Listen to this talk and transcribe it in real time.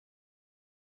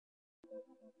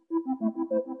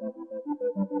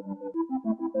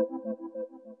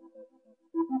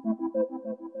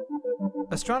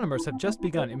Astronomers have just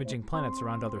begun imaging planets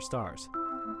around other stars.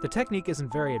 The technique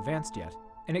isn't very advanced yet,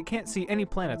 and it can't see any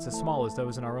planets as small as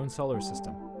those in our own solar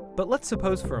system. But let's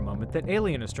suppose for a moment that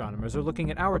alien astronomers are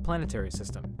looking at our planetary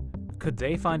system. Could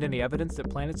they find any evidence that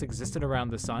planets existed around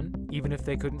the Sun, even if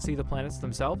they couldn't see the planets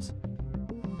themselves?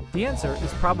 The answer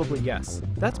is probably yes.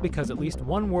 That's because at least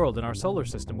one world in our solar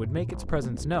system would make its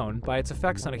presence known by its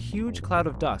effects on a huge cloud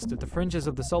of dust at the fringes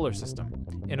of the solar system,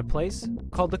 in a place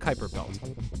called the Kuiper Belt.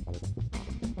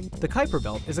 The Kuiper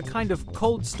Belt is a kind of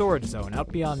cold storage zone out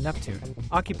beyond Neptune,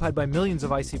 occupied by millions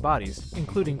of icy bodies,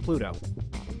 including Pluto.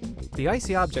 The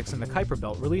icy objects in the Kuiper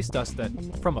Belt release dust that,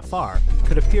 from afar,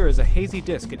 could appear as a hazy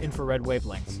disk at infrared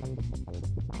wavelengths.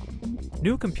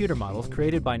 New computer models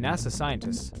created by NASA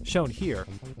scientists, shown here,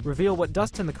 reveal what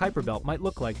dust in the Kuiper Belt might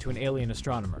look like to an alien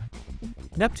astronomer.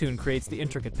 Neptune creates the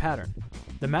intricate pattern.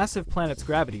 The massive planet's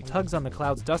gravity tugs on the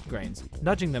cloud's dust grains,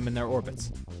 nudging them in their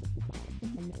orbits.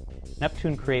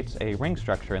 Neptune creates a ring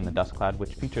structure in the dust cloud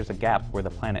which features a gap where the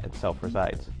planet itself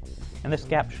resides. And this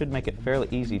gap should make it fairly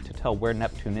easy to tell where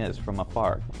Neptune is from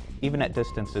afar, even at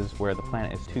distances where the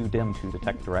planet is too dim to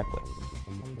detect directly.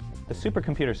 The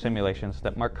supercomputer simulations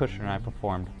that Mark Kushner and I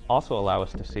performed also allow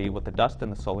us to see what the dust in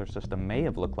the solar system may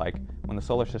have looked like when the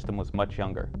solar system was much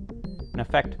younger. In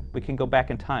effect, we can go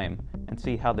back in time and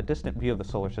see how the distant view of the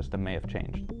solar system may have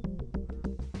changed.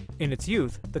 In its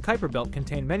youth, the Kuiper Belt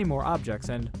contained many more objects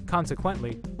and,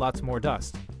 consequently, lots more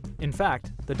dust. In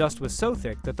fact, the dust was so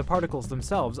thick that the particles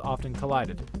themselves often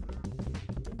collided.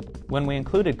 When we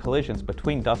included collisions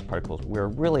between dust particles, we were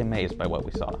really amazed by what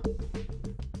we saw.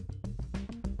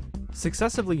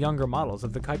 Successively younger models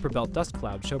of the Kuiper Belt dust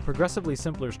cloud show progressively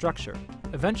simpler structure,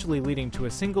 eventually leading to a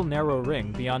single narrow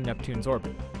ring beyond Neptune's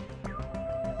orbit.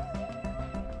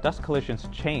 Dust collisions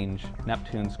change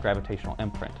Neptune's gravitational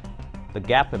imprint. The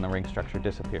gap in the ring structure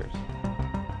disappears.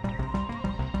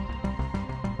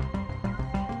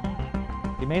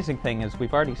 The amazing thing is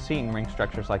we've already seen ring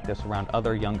structures like this around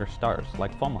other younger stars,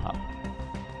 like Fomalhaut.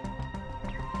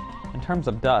 In terms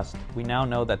of dust, we now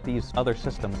know that these other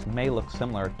systems may look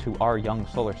similar to our young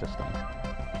solar system.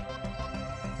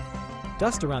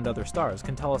 Dust around other stars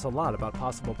can tell us a lot about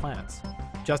possible planets.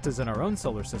 Just as in our own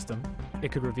solar system,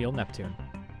 it could reveal Neptune.